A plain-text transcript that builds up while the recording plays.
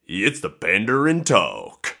It's the Pandarin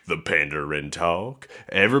Talk. The Pandarin Talk.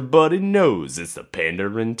 Everybody knows it's the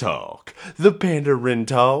Pandarin Talk. The Pandarin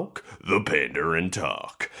Talk. The Pandarin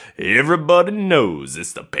Talk. Everybody knows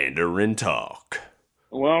it's the Pandarin Talk.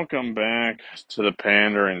 Welcome back to the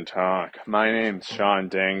Pandarin Talk. My name's Sean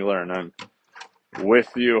Dangler, and I'm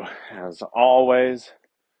with you as always.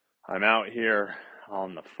 I'm out here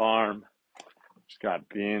on the farm. Just got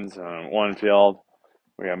beans on one field.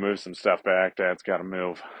 We gotta move some stuff back. Dad's gotta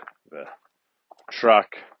move the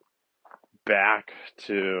truck back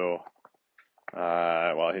to,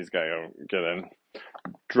 he's gotta go get in,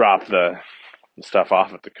 drop the stuff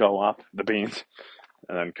off at the co-op, the beans,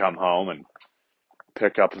 and then come home and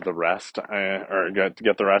pick up the rest, or get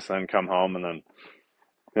the rest, and then come home, and then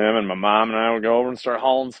him and my mom and I would go over and start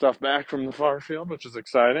hauling stuff back from the far field, which is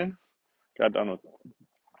exciting. Got done with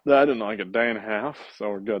that in like a day and a half, so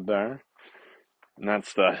we're good there. And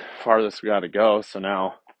that's the farthest we got to go. So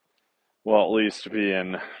now we'll at least be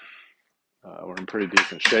we're in pretty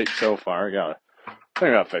decent shape so far. I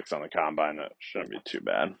think I got fixed on the combine. That shouldn't be too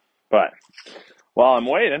bad. But while I'm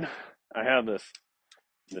waiting, I have the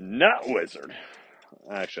Nut Wizard.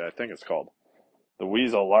 Actually, I think it's called the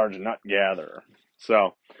Weasel Large Nut Gatherer.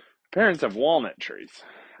 So parents have walnut trees,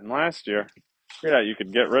 and last year, figured out you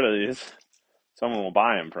could get rid of these. Someone will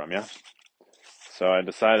buy them from you. So I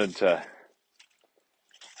decided to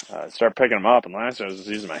start picking them up, and last year I was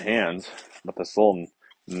just using my hands. But this little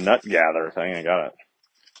nut gatherer thing, I got it.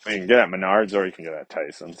 You can get it at Menards or you can get it at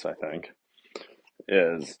Tyson's, I think,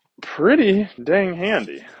 is pretty dang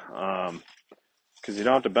handy. Because you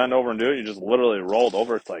don't have to bend over and do it. You just literally rolled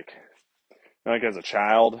over. It's like as a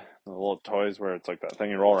child, the little toys where it's like that thing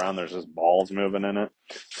you roll around, there's just balls moving in it.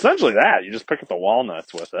 Essentially that. You just pick up the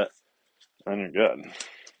walnuts with it, and you're good.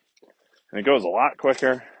 And it goes a lot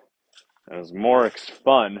quicker, and it's more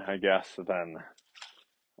fun, I guess, than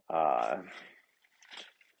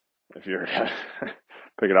if you're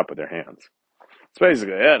pick it up with your hands. That's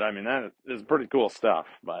basically it. I mean, that is pretty cool stuff,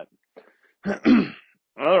 but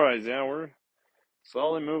otherwise, yeah, we're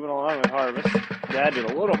slowly moving along with harvest. Dad did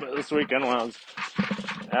a little bit this weekend when I was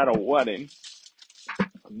at a wedding,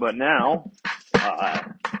 but now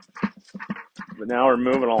we're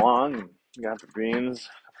moving along. We got the beans,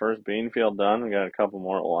 first bean field done. We got a couple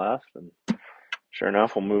more left, and sure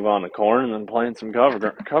enough, we'll move on to corn and then plant some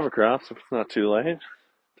cover crops if it's not too late.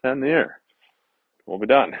 10 the year, we'll be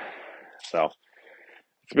done. So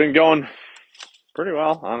it's been going pretty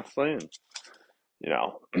well, honestly, and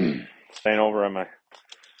staying over at my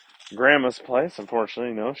grandma's place.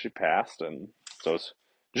 Unfortunately, she passed, and so it's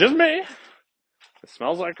just me. It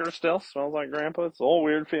smells like her still, smells like grandpa. It's a little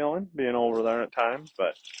weird feeling being over there at times,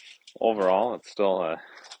 but overall, it's still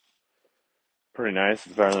pretty nice.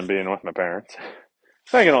 It's better than being with my parents.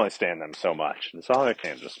 So I can only stand them so much, and so I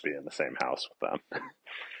can't just be in the same house with them.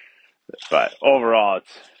 But overall,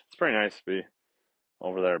 it's pretty nice to be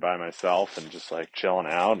over there by myself and just like chilling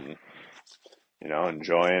out and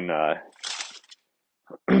enjoying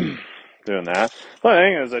doing that. The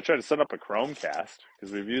thing is, I tried to set up a Chromecast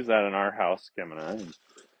because we've used that in our house, Kim and I. And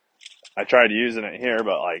I tried using it here,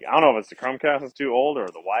 but I don't know if it's the Chromecast is too old or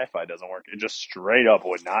the Wi-Fi doesn't work. It just straight up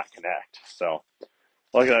would not connect. So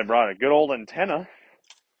luckily, I brought a good old antenna,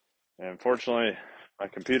 and fortunately, my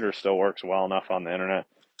computer still works well enough on the internet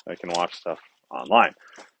I can watch stuff online.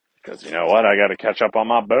 Because you know what? I got to catch up on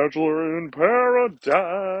my Bachelor in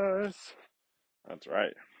Paradise. That's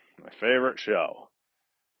right. My favorite show.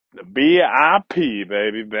 The BIP,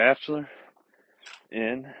 baby. Bachelor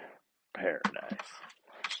in Paradise.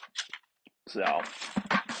 So,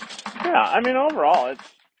 yeah, I mean, overall,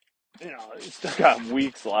 it's still got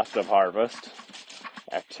weeks left of harvest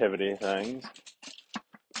activity things.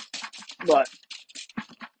 But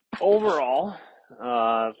overall,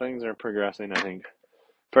 things are progressing, I think,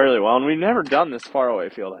 fairly well. And we've never done this far away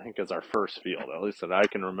field, I think, as our first field, at least that I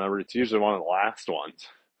can remember. It's usually one of the last ones.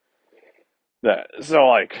 To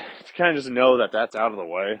kind of just know that that's out of the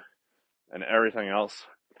way and everything else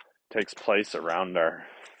takes place around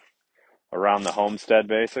the homestead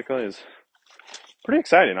basically is pretty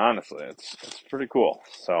exciting, honestly. It's pretty cool.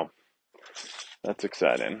 So that's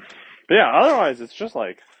exciting. But yeah, otherwise it's just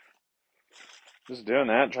doing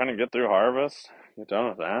that, trying to get through harvest, get done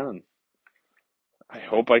with that, and I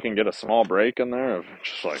hope I can get a small break in there of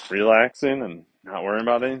just relaxing and not worrying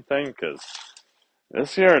about anything, because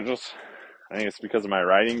this year I think it's because of my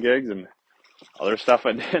writing gigs and other stuff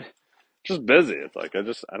I did. Just busy. It's I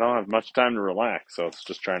don't have much time to relax, so it's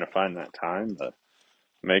just trying to find that time to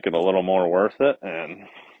make it a little more worth it and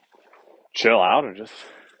chill out and just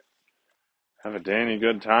have a dandy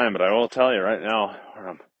good time. But I will tell you right now, where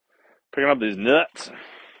I'm picking up these nuts,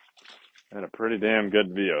 and a pretty damn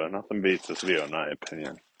good view. Nothing beats this view, in my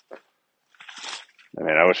opinion. I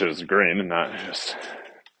mean, I wish it was green and not just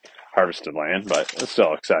harvested land, but it's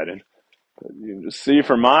still exciting. But you can just see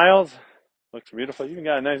for miles. Looks beautiful. You even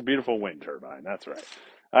got a nice, beautiful wind turbine. That's right.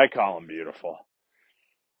 I call them beautiful.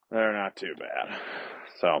 They're not too bad.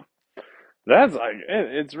 So that's like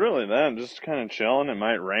it's really them just kind of chilling. It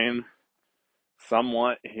might rain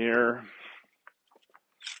somewhat here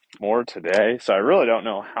more today, so I really don't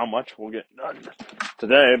know how much we'll get done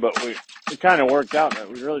today. But it kind of worked out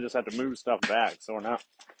that we really just have to move stuff back, so we're not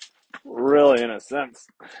really, in a sense,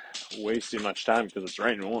 wasting much time because it's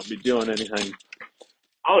raining. We won't be doing anything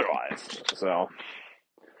otherwise. So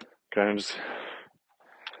kind of just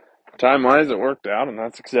time-wise, it worked out, and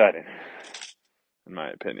that's exciting, in my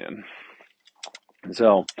opinion.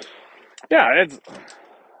 So yeah, it's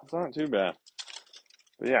not too bad.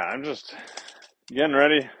 But yeah, I'm just getting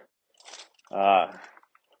ready.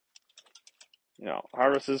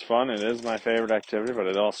 Harvest is fun. It is my favorite activity, but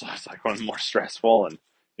it also is like one of the more stressful, and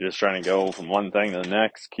you're just trying to go from one thing to the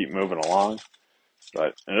next, keep moving along.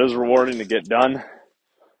 But it is rewarding to get done.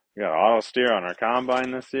 We got auto steer on our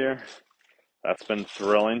combine this year. That's been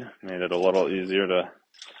thrilling. Made it a little easier to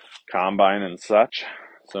combine and such.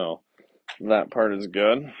 So that part is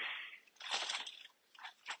good.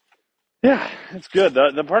 Yeah, it's good.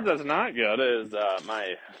 The part that's not good is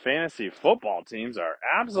my fantasy football teams are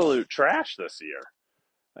absolute trash this year.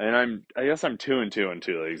 And I guess I'm 2-2 in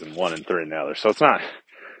 2 leagues and 1-3 in the other. So it's not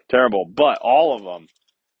terrible, but all of them,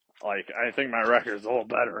 like, I think my record is a little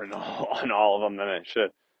better in all of them than it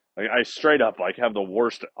should. Like, I straight up, like, have the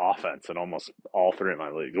worst offense in almost all 3 of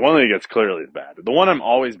my leagues. The one league gets clearly bad. The one I'm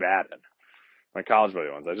always bad in, my college buddy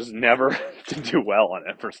ones, I just never do well on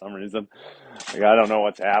it for some reason. Like, I don't know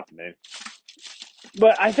what's happening.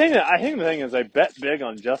 But I think the thing is I bet big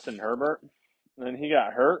on Justin Herbert, and then he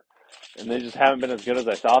got hurt, and they just haven't been as good as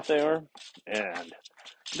I thought they were, and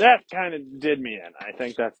that kind of did me in. I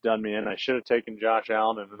think that's done me in. I should have taken Josh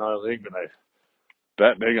Allen in another league, but I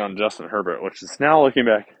bet big on Justin Herbert, which is now looking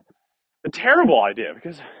back a terrible idea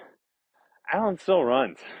because Allen still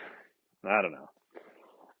runs. I don't know.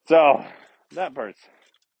 So that part's,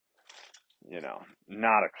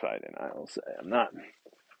 not exciting, I will say. I'm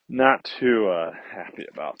not too happy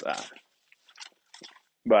about that.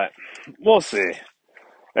 But we'll see.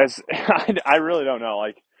 I really don't know.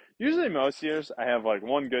 Like, usually most years I have like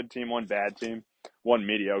one good team, one bad team, one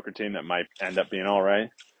mediocre team that might end up being all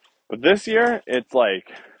right. But this year, it's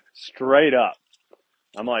like straight up.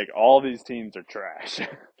 I'm like, all these teams are trash.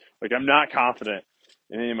 Like, I'm not confident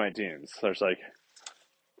in any of my teams. There's like,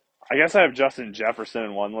 I guess I have Justin Jefferson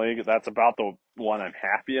in one league. That's about the one I'm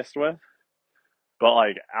happiest with. But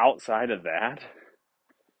like, outside of that,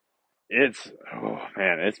 it's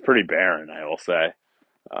pretty barren, I will say.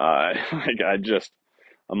 I'm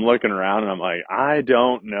looking around and I'm like, I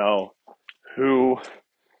don't know who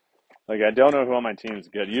on my team is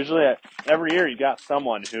good. Usually, every year you got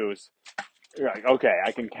someone who's, you're like, okay,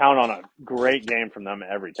 I can count on a great game from them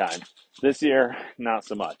every time. This year, not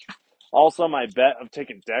so much. Also, my bet of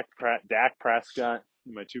taking Dak Prescott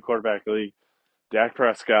in my 2-quarterback league, Dak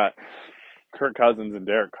Prescott, Kirk Cousins, and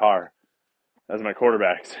Derek Carr as my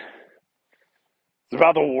quarterbacks. It's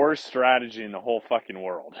about the worst strategy in the whole fucking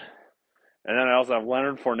world. And then I also have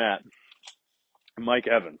Leonard Fournette and Mike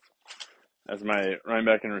Evans as my running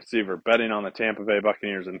back and receiver, betting on the Tampa Bay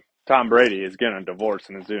Buccaneers. And Tom Brady is getting a divorce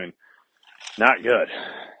and is doing not good.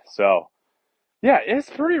 So, yeah, it's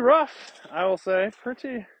pretty rough, I will say.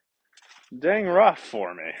 Pretty dang rough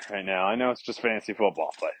for me right now. I know it's just fantasy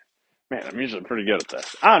football, but, man, I'm usually pretty good at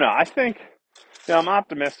this. I don't know. I think, I'm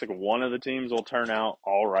optimistic one of the teams will turn out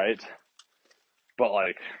all right. But,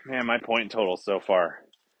 like, man, my point totals so far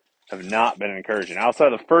have not been encouraging.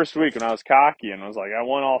 Outside the first week when I was cocky and was like, I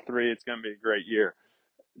won all 3, it's going to be a great year.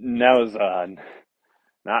 And that was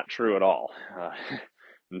not true at all.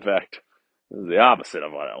 In fact, it was the opposite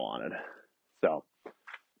of what I wanted. So,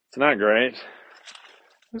 it's not great.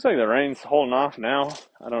 Looks like the rain's holding off now.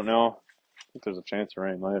 I don't know. I think there's a chance of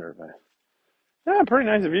rain later, but yeah, pretty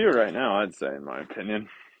nice view right now, I'd say, in my opinion.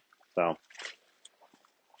 So,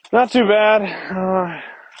 not too bad.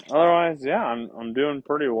 Otherwise, yeah, I'm doing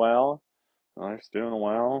pretty well. Life's doing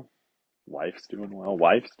well. Wife's doing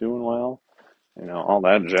well. All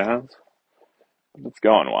that jazz. It's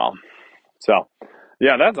going well. So,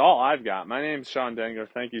 yeah, that's all I've got. My name's Sean Dangler.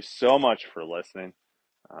 Thank you so much for listening.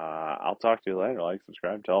 I'll talk to you later. Like,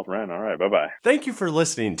 subscribe, tell a friend. All right, bye-bye. Thank you for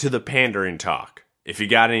listening to the Pandering Talk. If you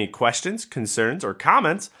got any questions, concerns, or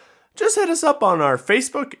comments, just hit us up on our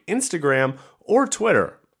Facebook, Instagram, or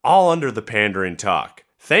Twitter, all under the Pandering Talk.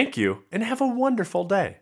 Thank you, and have a wonderful day.